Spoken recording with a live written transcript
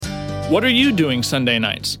What are you doing Sunday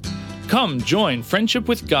nights? Come join Friendship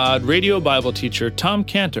with God radio Bible teacher Tom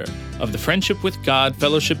Cantor of the Friendship with God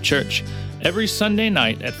Fellowship Church every Sunday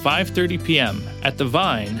night at 5:30 p.m. at The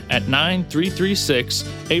Vine at 9336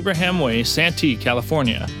 Abraham Way, Santee,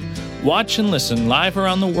 California. Watch and listen live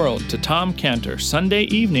around the world to Tom Cantor Sunday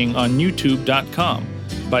evening on YouTube.com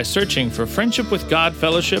by searching for Friendship with God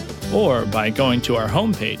Fellowship or by going to our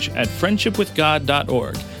homepage at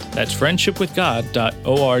friendshipwithgod.org. That's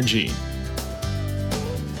friendshipwithgod.org.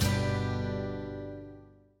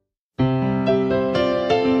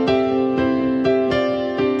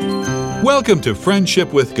 Welcome to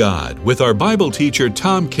Friendship with God with our Bible teacher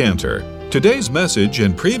Tom Cantor. Today's message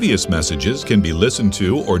and previous messages can be listened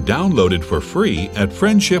to or downloaded for free at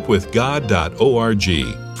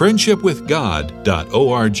friendshipwithgod.org.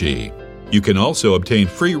 friendshipwithgod.org. You can also obtain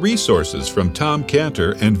free resources from Tom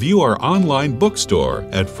Cantor and view our online bookstore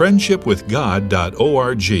at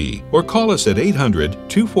friendshipwithgod.org or call us at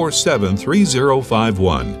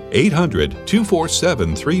 800-247-3051,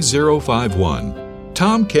 800-247-3051.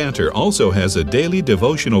 Tom Cantor also has a daily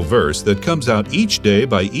devotional verse that comes out each day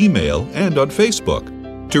by email and on Facebook.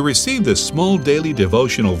 To receive this small daily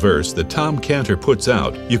devotional verse that Tom Cantor puts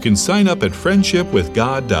out, you can sign up at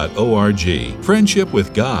friendshipwithgod.org,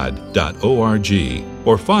 friendshipwithgod.org,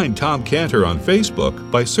 or find Tom Cantor on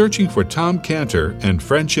Facebook by searching for Tom Cantor and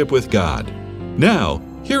Friendship with God. Now,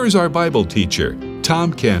 here is our Bible teacher,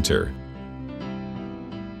 Tom Cantor.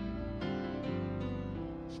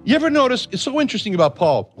 You ever notice, it's so interesting about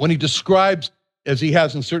Paul, when he describes, as he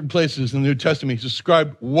has in certain places in the New Testament, he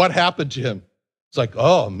described what happened to him. It's like,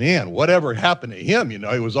 oh man, whatever happened to him, he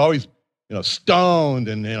was always, stoned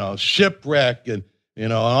and, shipwrecked and,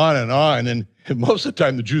 on and on. And most of the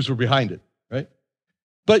time the Jews were behind it, right?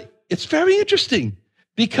 But it's very interesting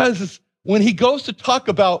because when he goes to talk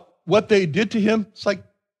about what they did to him, it's like,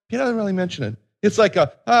 he doesn't really mention it. It's like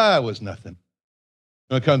it was nothing.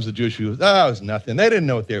 When it comes to Jewish people, it was nothing. They didn't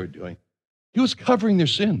know what they were doing. He was covering their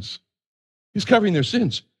sins. He's covering their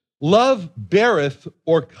sins. Love beareth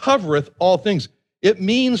or covereth all things. It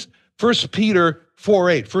means 1 Peter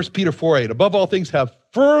 4:8. Above all things, have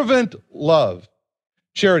fervent love,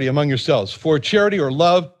 charity among yourselves. For charity or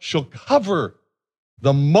love shall cover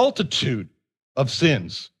the multitude of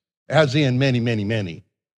sins, as in many, many, many,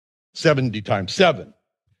 70 times 7.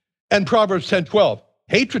 And Proverbs 10:12,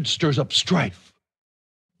 hatred stirs up strife,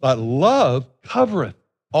 but love covereth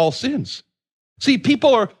all sins. See,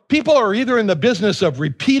 people are either in the business of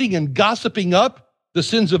repeating and gossiping up the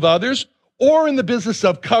sins of others, or in the business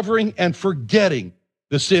of covering and forgetting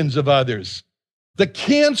the sins of others. The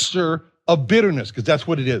cancer of bitterness, because that's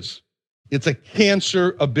what it is. It's a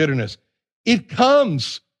cancer of bitterness. It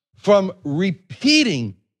comes from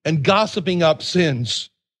repeating and gossiping up sins.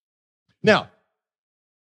 Now,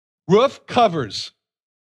 roof covers,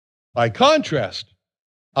 by contrast,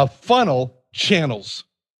 a funnel channels.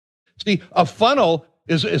 See, a funnel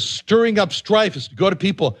is stirring up strife, is to go to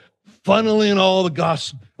people, funneling all the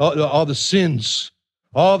gossip, all the sins,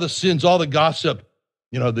 all the gossip,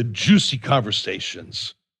 the juicy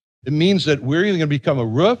conversations. It means that we're either going to become a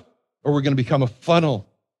roof or we're going to become a funnel.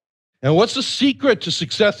 And what's the secret to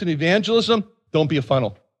success in evangelism? Don't be a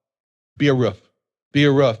funnel. Be a roof. Be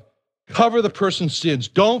a roof. Cover the person's sins.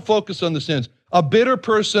 Don't focus on the sins. A bitter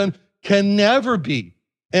person can never be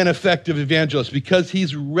an effective evangelist because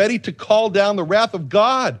he's ready to call down the wrath of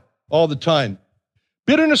God all the time.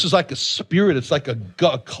 Bitterness is like a spirit. It's like a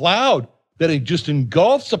cloud that it just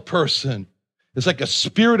engulfs a person. It's like a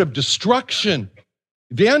spirit of destruction.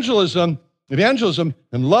 Evangelism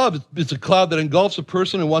and love, it's a cloud that engulfs a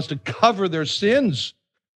person and wants to cover their sins.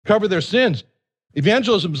 Cover their sins.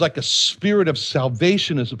 Evangelism is like a spirit of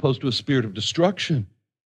salvation as opposed to a spirit of destruction,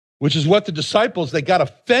 which is what the disciples, they got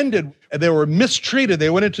offended and they were mistreated. They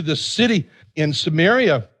went into this city in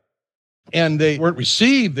Samaria and they weren't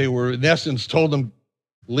received. They were, in essence, told them,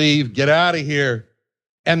 leave, get out of here.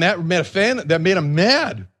 And that made them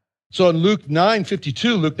mad. So in Luke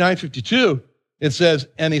 9:52, it says,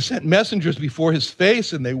 and he sent messengers before his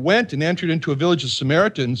face, and they went and entered into a village of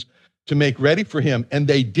Samaritans to make ready for him. And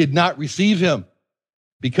they did not receive him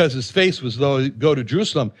because his face was though go to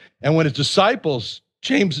Jerusalem. And when his disciples,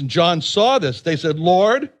 James and John, saw this, they said,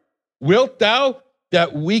 Lord, wilt thou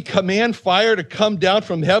that we command fire to come down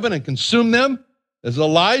from heaven and consume them, as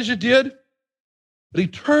Elijah did? But he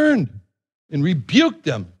turned and rebuked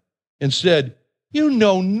them and said, you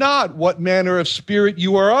know not what manner of spirit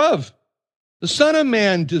you are of. The Son of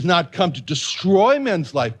Man does not come to destroy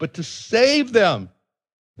men's life, but to save them.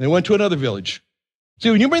 And they went to another village. See,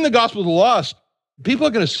 when you bring the gospel to the lost, people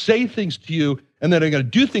are going to say things to you, and then they're going to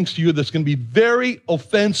do things to you that's going to be very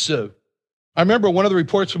offensive. I remember one of the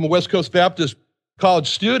reports from a West Coast Baptist college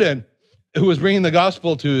student who was bringing the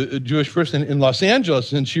gospel to a Jewish person in Los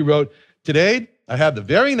Angeles, and she wrote, "Today, I had the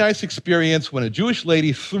very nice experience when a Jewish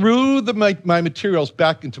lady threw my materials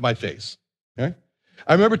back into my face." Okay?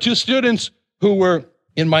 I remember two students who were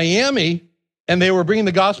in Miami, and they were bringing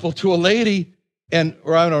the gospel to a lady,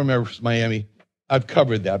 or I don't remember if it's Miami. I've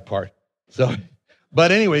covered that part.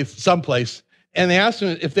 But anyway, someplace. And they asked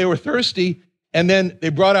them if they were thirsty, and then they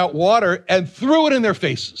brought out water and threw it in their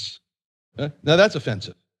faces. Now that's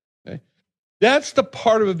offensive. Okay? That's the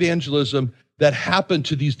part of evangelism that happened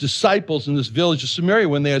to these disciples in this village of Samaria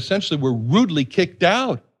when they essentially were rudely kicked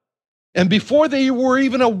out. And before they were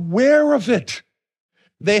even aware of it,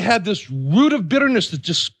 they had this root of bitterness that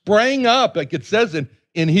just sprang up, like it says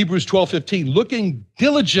in Hebrews 12:15, looking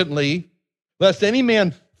diligently, lest any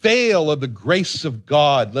man fail of the grace of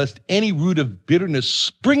God, lest any root of bitterness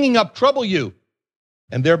springing up trouble you,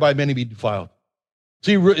 and thereby many be defiled.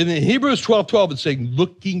 See, in Hebrews 12:12, it's saying,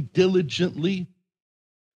 looking diligently,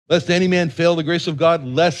 lest any man fail the grace of God,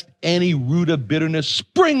 lest any root of bitterness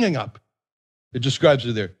springing up. It describes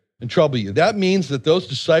it there, and trouble you. That means that those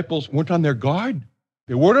disciples weren't on their guard.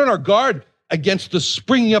 They weren't on our guard against the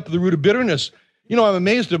springing up of the root of bitterness. You know, I'm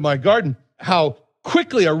amazed at my garden, how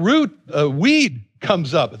quickly a weed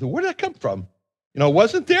comes up. I thought, where did that come from? You know, it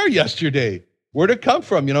wasn't there yesterday. Where did it come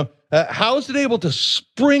from? You know, how is it able to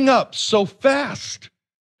spring up so fast?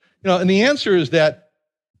 You know, and the answer is that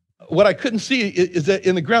what I couldn't see is that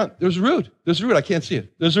in the ground, there's a root. There's a root. I can't see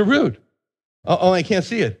it. There's a root. Oh, I can't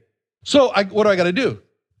see it. So what do I got to do?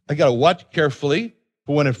 I got to watch carefully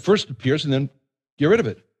for when it first appears and then get rid of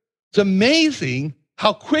it. It's amazing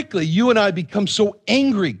how quickly you and I become so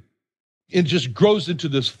angry. It just grows into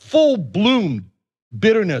this full-bloomed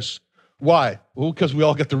bitterness. Why? Well, because we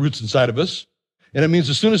all got the roots inside of us. And it means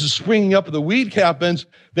as soon as the springing up of the weed happens,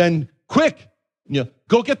 then quick,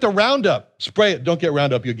 go get the Roundup. Spray it. Don't get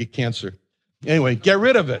Roundup. You'll get cancer. Anyway, get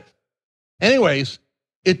rid of it. Anyways,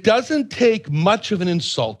 it doesn't take much of an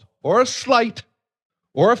insult or a slight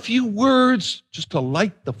or a few words just to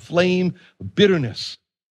light the flame of bitterness.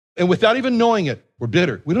 And without even knowing it, we're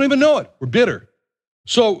bitter. We don't even know it. We're bitter.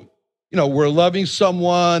 So, we're loving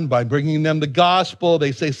someone by bringing them the gospel.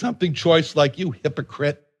 They say something choice like, you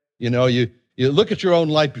hypocrite. You look at your own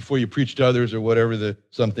life before you preach to others or whatever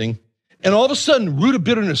something. And all of a sudden, root of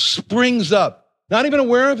bitterness springs up, not even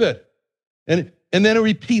aware of it. And then it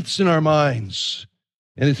repeats in our minds.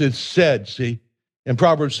 And it's said, see, in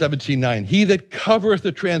Proverbs 17:9, he that covereth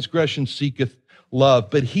a transgression seeketh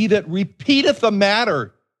love, but he that repeateth a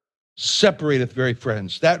matter separateth very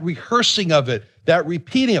friends. That rehearsing of it, that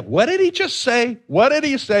repeating it. What did he just say? What did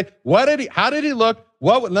he say? How did he look?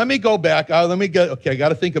 Let me go back. Okay, I got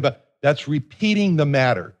to think about it. That's repeating the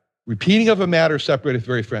matter. Repeating of a matter separateth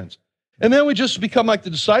very friends. And then we just become like the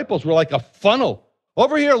disciples. We're like a funnel.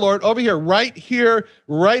 Over here, Lord, over here, right here,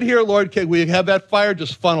 Lord. Okay, we have that fire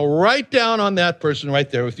just funnel right down on that person right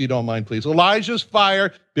there, if you don't mind, please. Elijah's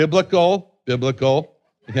fire, biblical,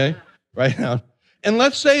 okay, right now. And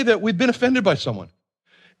let's say that we've been offended by someone.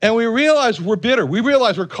 And we realize we're bitter. We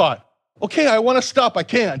realize we're caught. Okay, I want to stop. I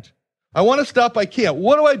can't.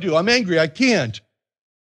 What do? I'm angry. I can't.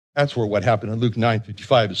 That's where what happened in Luke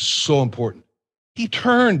 9:55 is so important. He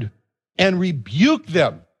turned and rebuked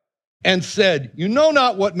them and said, you know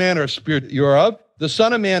not what manner of spirit you are of. The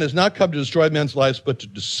Son of Man has not come to destroy men's lives, but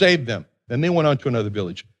to save them. Then they went on to another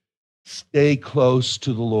village. Stay close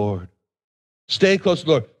to the Lord. Stay close to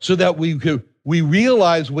the Lord so that we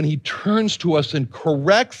realize when he turns to us and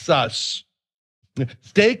corrects us.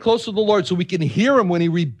 Stay close to the Lord so we can hear him when he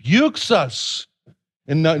rebukes us.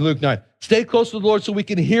 In Luke 9, stay close to the Lord so we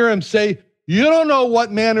can hear him say, you don't know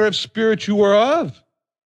what manner of spirit you are of.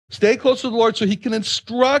 Stay close to the Lord so he can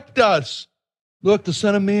instruct us. Look, the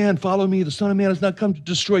Son of Man, follow me. The Son of Man has not come to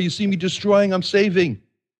destroy. You see me destroying, I'm saving.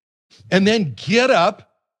 And then get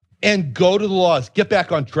up and go to the laws. Get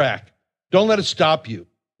back on track. Don't let it stop you.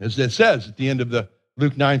 As it says at the end of the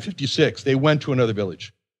Luke 9:56, they went to another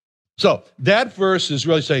village. So that verse is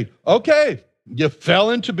really saying, okay, you fell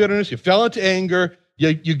into bitterness, you fell into anger,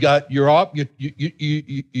 you got off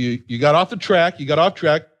the track, you got off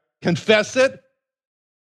track, confess it,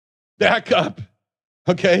 back up,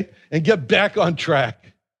 okay, and get back on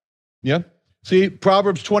track. Yeah? See,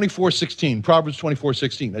 Proverbs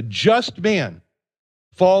 24:16, a just man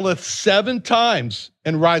falleth 7 times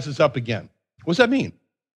and rises up again. What does that mean?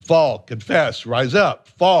 Fall, confess, rise up,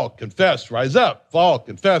 fall, confess, rise up, fall,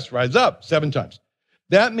 confess, rise up, 7 times.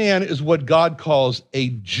 That man is what God calls a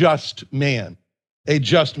just man, a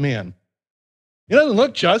just man. He doesn't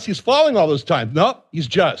look just. He's falling all those times. No, he's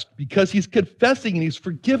just because he's confessing and he's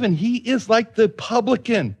forgiven. He is like the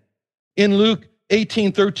publican in Luke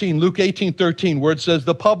 18:13, where it says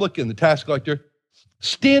the publican, the tax collector,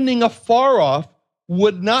 standing afar off,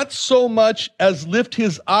 would not so much as lift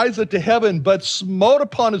his eyes unto heaven, but smote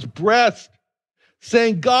upon his breast,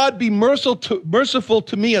 saying, God, be merciful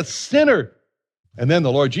to me, a sinner. And then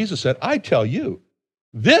the Lord Jesus said, I tell you,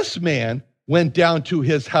 this man went down to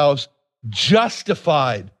his house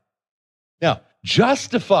justified. Now,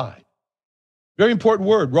 justified, very important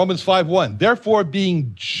word, Romans 5:1. Therefore,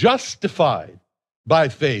 being justified by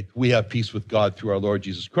faith, we have peace with God through our Lord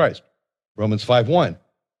Jesus Christ. Romans 5:1.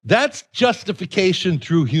 That's justification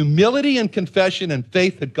through humility and confession and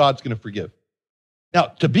faith that God's going to forgive. Now,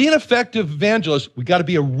 to be an effective evangelist, we got to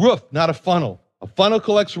be a roof, not a funnel. A funnel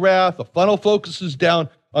collects wrath. A funnel focuses down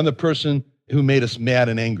on the person who made us mad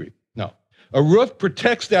and angry. No. A roof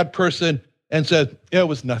protects that person and says, it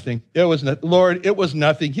was nothing. It was not, Lord, it was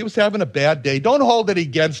nothing. He was having a bad day. Don't hold it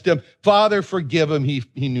against him. Father, forgive him. He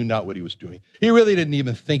knew not what he was doing. He really didn't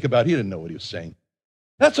even think about it. He didn't know what he was saying.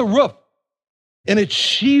 That's a roof. And it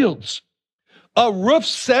shields. A roof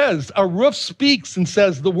speaks and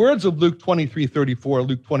says the words of Luke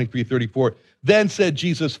 23:34. Then said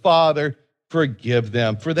Jesus, Father, forgive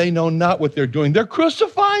them, for they know not what they're doing. They're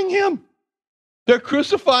crucifying him. They're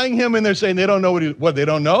crucifying him, and they're saying they don't know what they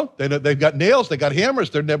don't know. They've got nails, they got hammers,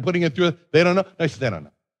 they're putting it through. They don't know. They don't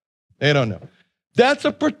know. They don't know. That's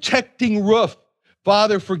a protecting roof.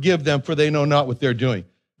 Father, forgive them, for they know not what they're doing.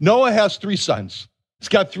 Noah has 3 sons. He's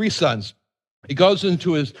got 3 sons.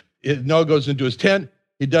 Noah goes into his tent.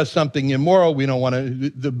 He does something immoral. We don't want to.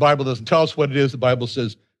 The Bible doesn't tell us what it is. The Bible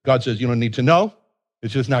says, God says, you don't need to know.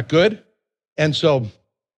 It's just not good. And so,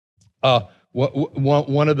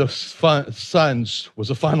 one of the sons was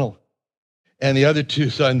a funnel, and the other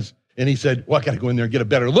 2 sons, and he said, well, I got to go in there and get a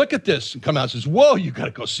better look at this, and come out and says, whoa, you got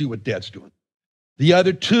to go see what Dad's doing. The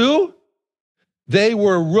other 2, they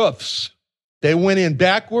were roofs. They went in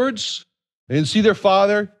backwards. They didn't see their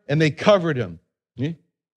father, and they covered him.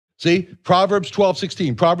 See, Proverbs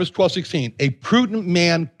 12:16. A prudent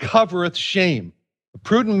man covereth shame. A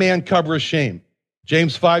prudent man covereth shame.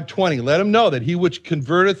 James 5:20, let him know that he which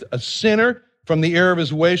converteth a sinner from the error of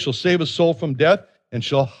his way shall save a soul from death and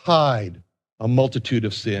shall hide a multitude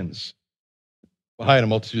of sins. Hide a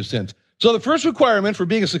multitude of sins. So the first requirement for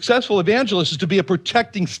being a successful evangelist is to be a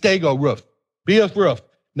protecting stego roof. Be a roof,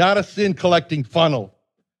 not a sin-collecting funnel.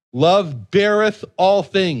 Love beareth all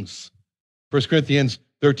things. 1 Corinthians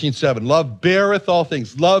 13:7. Love beareth all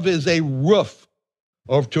things. Love is a roof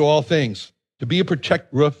over to all things. To be a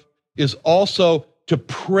protect roof is also to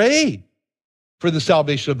pray for the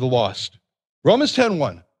salvation of the lost. Romans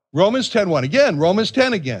 10:1. Romans 10:1. Again, Romans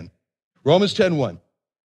 10 again. Romans 10:1.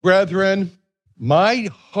 Brethren, my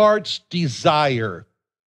heart's desire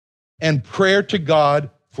and prayer to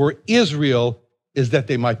God for Israel is that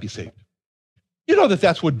they might be saved. You know that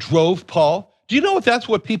that's what drove Paul? Do you know if that's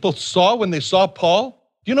what people saw when they saw Paul?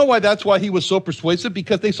 Do you know why that's why he was so persuasive?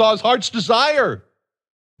 Because they saw his heart's desire.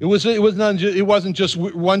 It wasn't just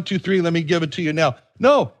 1, 2, 3, let me give it to you now.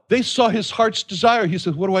 No, they saw his heart's desire. He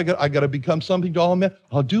says, what do I got? I got to become something to all men.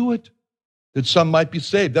 I'll do it, that some might be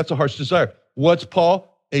saved. That's a heart's desire. What's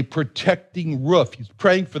Paul? A protecting roof. He's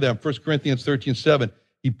praying for them. 1 Corinthians 13:7.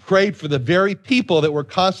 He prayed for the very people that were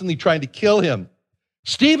constantly trying to kill him.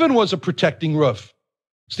 Stephen was a protecting roof.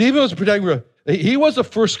 He was a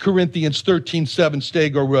 1 Corinthians 13:7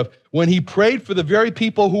 stego roof when he prayed for the very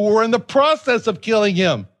people who were in the process of killing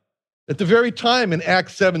him. At the very time in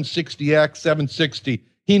Acts 7:60,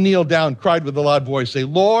 he kneeled down, cried with a loud voice, say,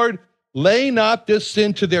 Lord, lay not this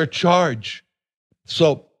sin to their charge.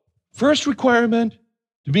 So, first requirement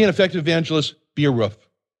to be an effective evangelist, be a roof.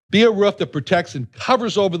 Be a roof that protects and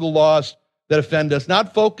covers over the lost that offend us,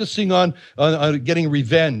 not focusing on getting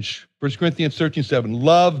revenge. 1 Corinthians 13:7,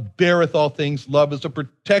 love beareth all things. Love is a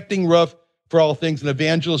protecting roof for all things. An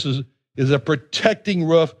evangelist is a protecting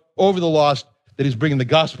roof over the lost that he's bringing the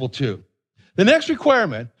gospel to. The next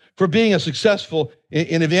requirement for being a successful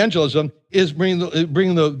in evangelism is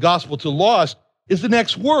bringing the gospel to lost is the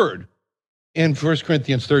next word in 1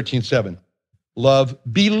 Corinthians 13:7. Love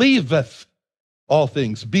believeth all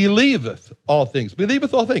things. Believeth all things.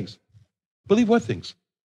 Believeth all things. Believe what things?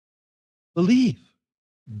 Believe.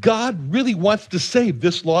 God really wants to save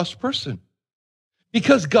this lost person.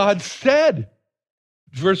 Because God said,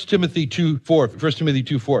 1 Timothy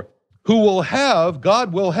 2:4,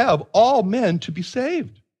 God will have all men to be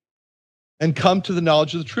saved and come to the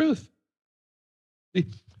knowledge of the truth. 1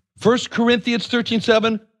 Corinthians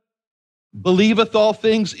 13:7, believeth all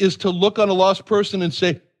things is to look on a lost person and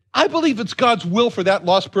say, I believe it's God's will for that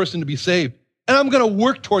lost person to be saved, and I'm going to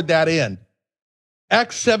work toward that end.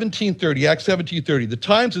 Acts 17:30, the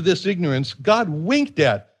times of this ignorance God winked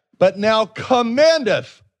at, but now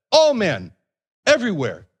commandeth all men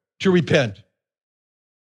everywhere to repent.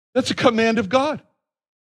 That's a command of God.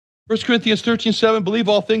 1 Corinthians 13:7, believe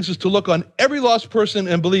all things is to look on every lost person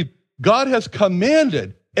and believe God has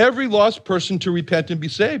commanded every lost person to repent and be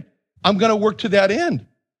saved. I'm going to work to that end.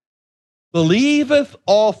 Believeth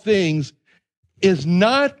all things is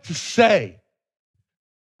not to say,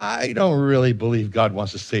 I don't really believe God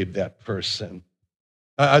wants to save that person.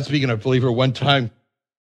 I was speaking to a believer one time,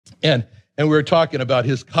 and we were talking about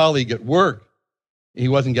his colleague at work. He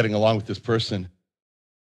wasn't getting along with this person.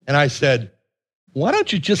 And I said, why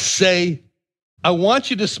don't you just say, I want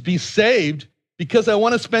you to be saved because I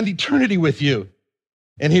want to spend eternity with you?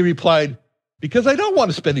 And he replied, because I don't want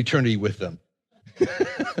to spend eternity with them.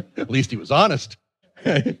 At least he was honest.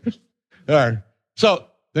 All right. So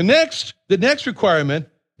the next requirement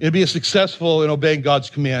to be successful in obeying God's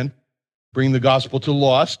command, bring the gospel to the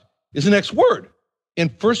lost, is the next word. In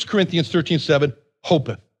 1 Corinthians 13:7,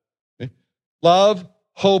 hopeth. Okay? Love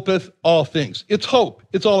hopeth all things. It's hope.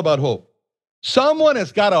 It's all about hope. Someone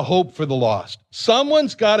has got to hope for the lost.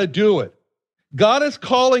 Someone's got to do it. God is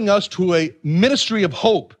calling us to a ministry of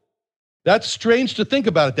hope. That's strange to think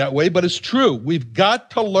about it that way, but it's true. We've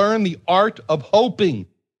got to learn the art of hoping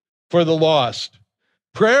for the lost.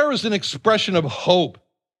 Prayer is an expression of hope.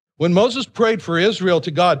 When Moses prayed for Israel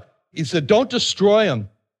to God, he said, don't destroy them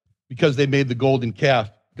because they made the golden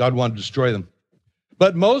calf. God wanted to destroy them.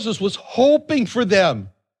 But Moses was hoping for them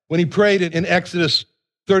when he prayed in Exodus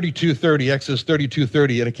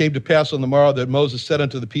 32:30. And it came to pass on the morrow that Moses said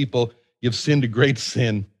unto the people, you've sinned a great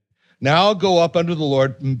sin. Now go up unto the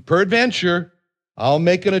Lord. Peradventure, I'll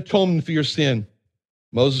make an atonement for your sin.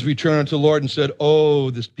 Moses returned unto the Lord and said, oh,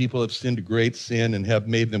 this people have sinned a great sin and have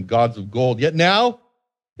made them gods of gold. Yet now,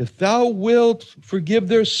 if thou wilt forgive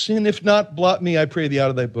their sin, if not, blot me, I pray thee, out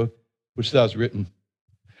of thy book, which thou hast written.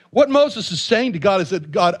 What Moses is saying to God is that,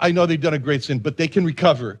 God, I know they've done a great sin, but they can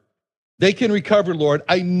recover. They can recover, Lord.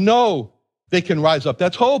 I know they can rise up.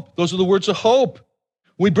 That's hope. Those are the words of hope.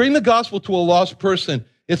 We bring the gospel to a lost person.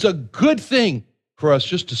 It's a good thing for us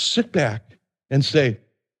just to sit back and say,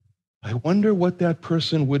 I wonder what that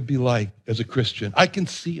person would be like as a Christian. I can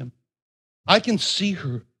see him. I can see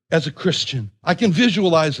her as a Christian. I can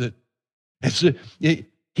visualize it.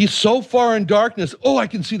 He's so far in darkness. Oh, I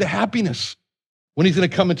can see the happiness when he's going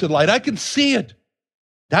to come into the light. I can see it.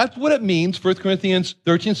 That's what it means, 1 Corinthians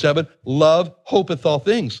 13:7, love hopeth all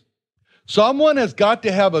things. Someone has got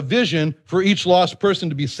to have a vision for each lost person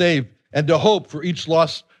to be saved and to hope for each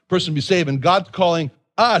lost person to be saved. And God's calling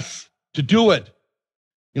us to do it.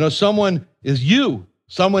 You know, someone is you.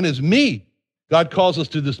 Someone is me. God calls us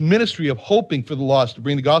to this ministry of hoping for the lost to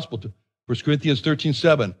bring the gospel to. 1 Corinthians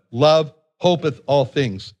 13:7, love hopeth all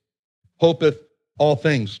things. Hopeth all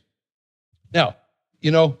things. Now,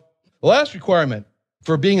 you know, the last requirement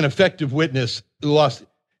for being an effective witness to the lost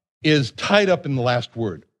is tied up in the last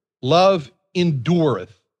word. Love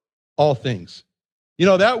endureth all things. You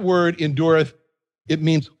know, that word endureth, it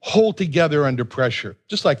means hold together under pressure,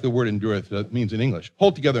 just like the word endureth means in English,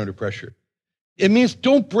 hold together under pressure. It means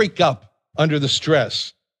don't break up under the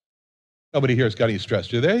stress. Nobody here has got any stress,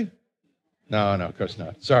 do they? No, of course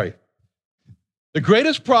not. Sorry. The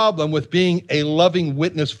greatest problem with being a loving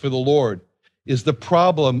witness for the Lord is the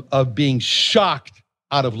problem of being shocked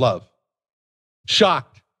out of love.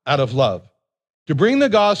 Shocked out of love. To bring the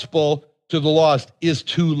gospel to the lost is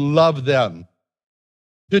to love them.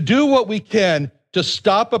 To do what we can to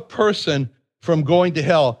stop a person from going to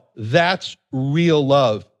hell, that's real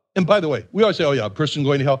love. And by the way, we always say, oh yeah, a person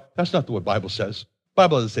going to hell. That's not what the Bible says. The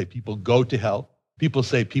Bible doesn't say people go to hell. People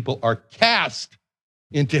say people are cast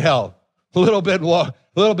into hell. A little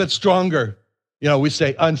bit stronger. You know, we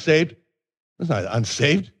say unsaved. It's not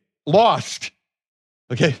unsaved, lost.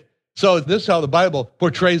 Okay? So this is how the Bible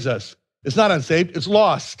portrays us. It's not unsaved, it's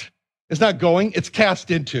lost. It's not going, it's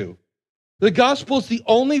cast into. The gospel is the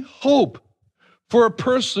only hope for a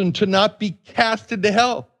person to not be cast into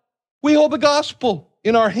hell. We hold the gospel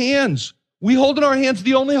in our hands. We hold in our hands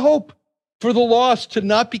the only hope for the lost to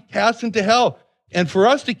not be cast into hell. And for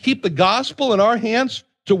us to keep the gospel in our hands,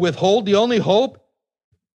 to withhold the only hope,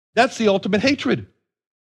 that's the ultimate hatred.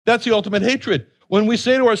 That's the ultimate hatred. When we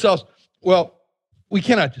say to ourselves, well, we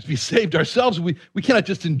cannot just be saved ourselves. We cannot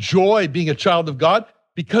just enjoy being a child of God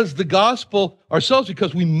because the gospel ourselves,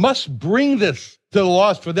 because we must bring this to the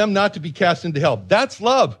lost for them not to be cast into hell. That's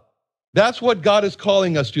love. That's what God is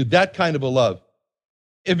calling us to, that kind of a love.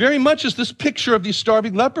 It very much is this picture of these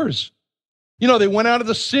starving lepers. They went out of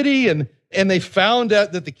the city and they found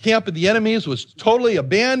out that the camp of the enemies was totally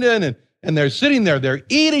abandoned, and they're sitting there, they're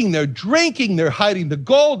eating, they're drinking, they're hiding the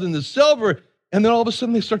gold and the silver, and then all of a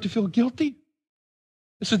sudden they start to feel guilty.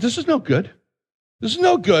 They said, this is no good. This is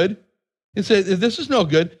no good. They said, this is no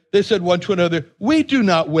good. They said one to another, we do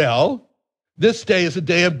not well. This day is a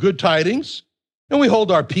day of good tidings, and we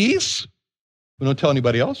hold our peace. We don't tell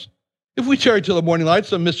anybody else. If we tarry till the morning light,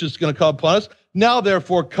 some mischief is going to come upon us. Now,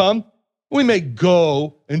 therefore, come, we may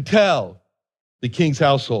go and tell the king's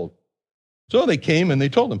household. So they came and they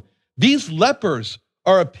told him. These lepers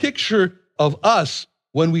are a picture of us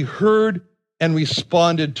when we heard and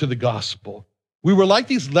responded to the gospel. We were like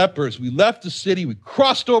these lepers. We left the city. We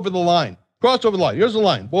crossed over the line. Crossed over the line. Here's the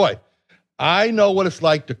line. Boy, I know what it's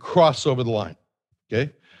like to cross over the line,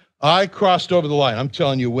 okay? I crossed over the line. I'm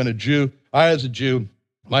telling you, I as a Jew,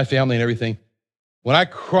 my family and everything, when I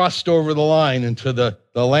crossed over the line into the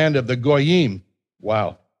land of the Goyim,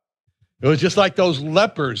 wow. It was just like those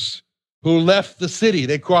lepers who left the city.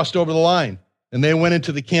 They crossed over the line, and they went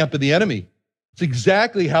into the camp of the enemy. It's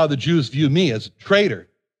exactly how the Jews view me, as a traitor.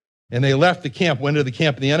 And they left the camp, went into the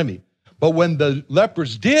camp of the enemy. But when the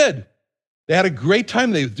lepers did, they had a great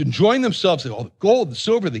time. They were enjoying themselves. All the gold, the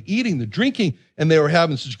silver, the eating, the drinking, and they were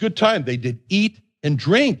having such a good time. They did eat and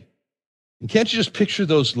drink. And can't you just picture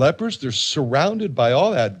those lepers? They're surrounded by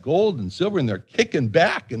all that gold and silver, and they're kicking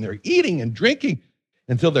back, and they're eating and drinking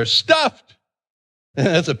until they're stuffed. And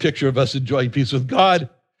that's a picture of us enjoying peace with God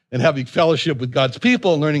and having fellowship with God's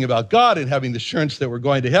people and learning about God and having the assurance that we're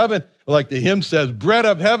going to heaven. Like the hymn says, bread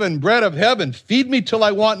of heaven, feed me till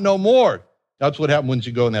I want no more. That's what happened once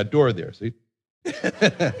you go in that door there, see?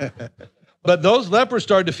 But those lepers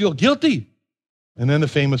started to feel guilty. And then the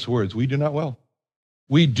famous words, we do not well.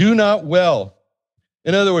 We do not well.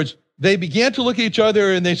 In other words, they began to look at each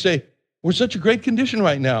other and they say, we're such a great condition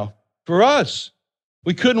right now for us.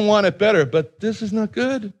 We couldn't want it better, but this is not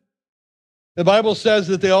good. The Bible says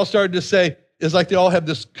that they all started to say, it's like they all have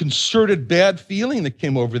this concerted bad feeling that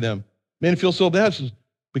came over them. Men feel so bad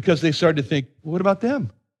because they started to think, what about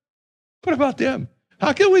them? What about them?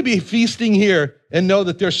 How can we be feasting here and know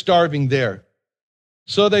that they're starving there?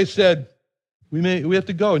 So they said, we have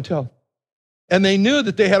to go and tell. And they knew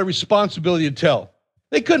that they had a responsibility to tell.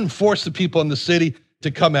 They couldn't force the people in the city to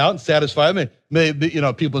come out and satisfy them. Maybe,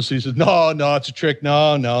 people in the city said, no, it's a trick.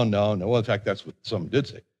 No. Well, in fact, that's what someone did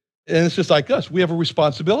say. And it's just like us. We have a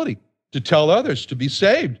responsibility to tell others to be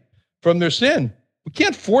saved from their sin. We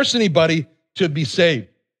can't force anybody to be saved.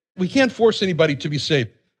 We can't force anybody to be saved.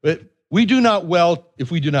 But we do not well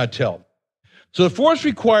if we do not tell. So the fourth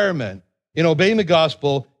requirement in obeying the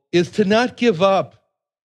gospel is to not give up.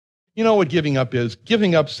 You know what giving up is?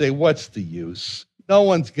 Giving up, say, what's the use? No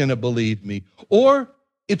one's going to believe me. Or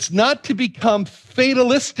it's not to become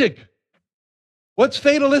fatalistic. What's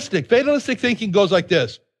fatalistic? Fatalistic thinking goes like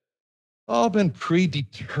this. All been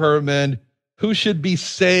predetermined. Who should be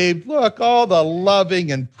saved? Look, all the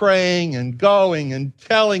loving and praying and going and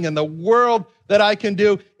telling in the world that I can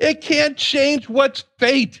do, it can't change what's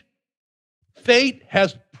fate. Fate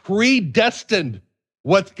has predestined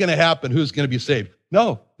what's going to happen, who's going to be saved.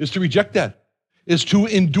 No, is to reject that, is to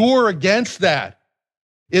endure against that.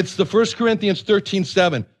 It's the 1 Corinthians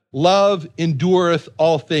 13:7. Love endureth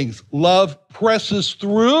all things. Love presses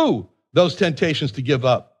through those temptations to give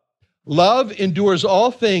up. Love endures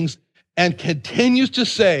all things and continues to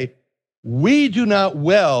say, we do not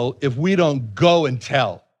well if we don't go and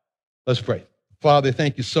tell. Let's pray. Father,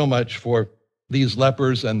 thank you so much for these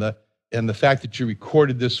lepers and the fact that you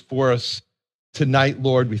recorded this for us tonight,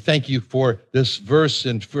 Lord. We thank you for this verse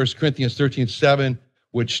in 1 Corinthians 13:7,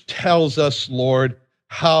 which tells us, Lord,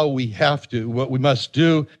 how we have to, what we must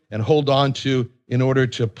do and hold on to in order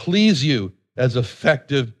to please you as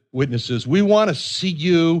effective witnesses. We want to see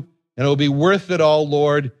you, and it'll be worth it all,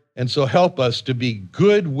 Lord. And so help us to be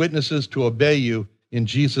good witnesses to obey you in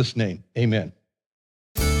Jesus' name. Amen.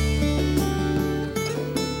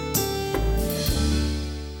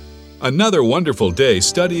 Another wonderful day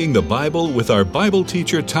studying the Bible with our Bible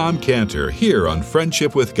teacher Tom Cantor here on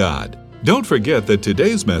Friendship with God. Don't forget that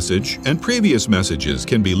today's message and previous messages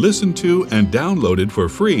can be listened to and downloaded for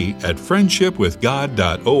free at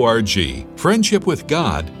friendshipwithgod.org.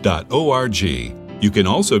 friendshipwithgod.org. You can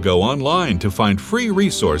also go online to find free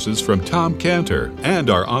resources from Tom Cantor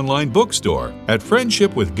and our online bookstore at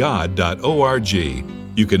friendshipwithgod.org.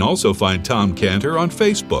 You can also find Tom Cantor on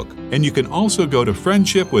Facebook, and you can also go to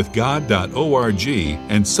friendshipwithgod.org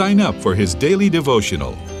and sign up for his daily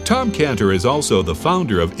devotional. Tom Cantor is also the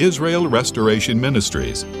founder of Israel Restoration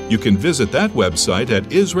Ministries. You can visit that website at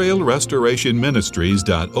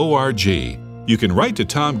israelrestorationministries.org. You can write to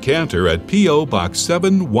Tom Cantor at P.O. Box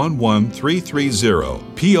 711330,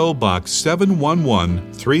 P.O. Box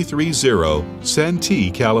 711330,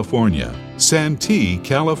 Santee, California. Santee,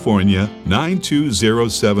 California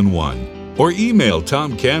 92071. Or email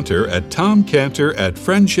Tom Cantor at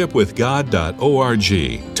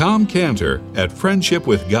tomcantor@friendshipwithgod.org,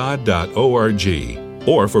 tomcantor@friendshipwithgod.org.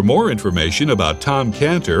 Or for more information about Tom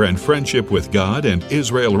Cantor and Friendship with God and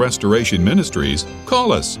Israel Restoration Ministries,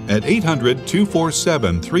 call us at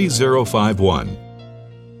 800-247-3051.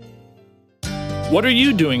 What are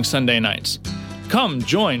you doing Sunday nights? Come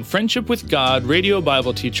join Friendship with God radio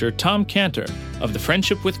Bible teacher Tom Cantor of the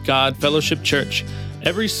Friendship with God Fellowship Church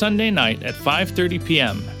every Sunday night at 5:30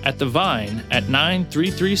 p.m. at The Vine at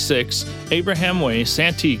 9336 Abraham Way,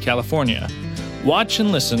 Santee, California. Watch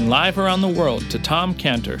and listen live around the world to Tom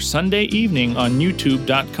Cantor Sunday evening on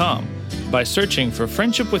YouTube.com by searching for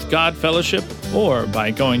Friendship with God Fellowship or by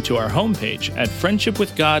going to our homepage at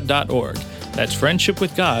friendshipwithgod.org. That's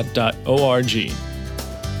friendshipwithgod.org.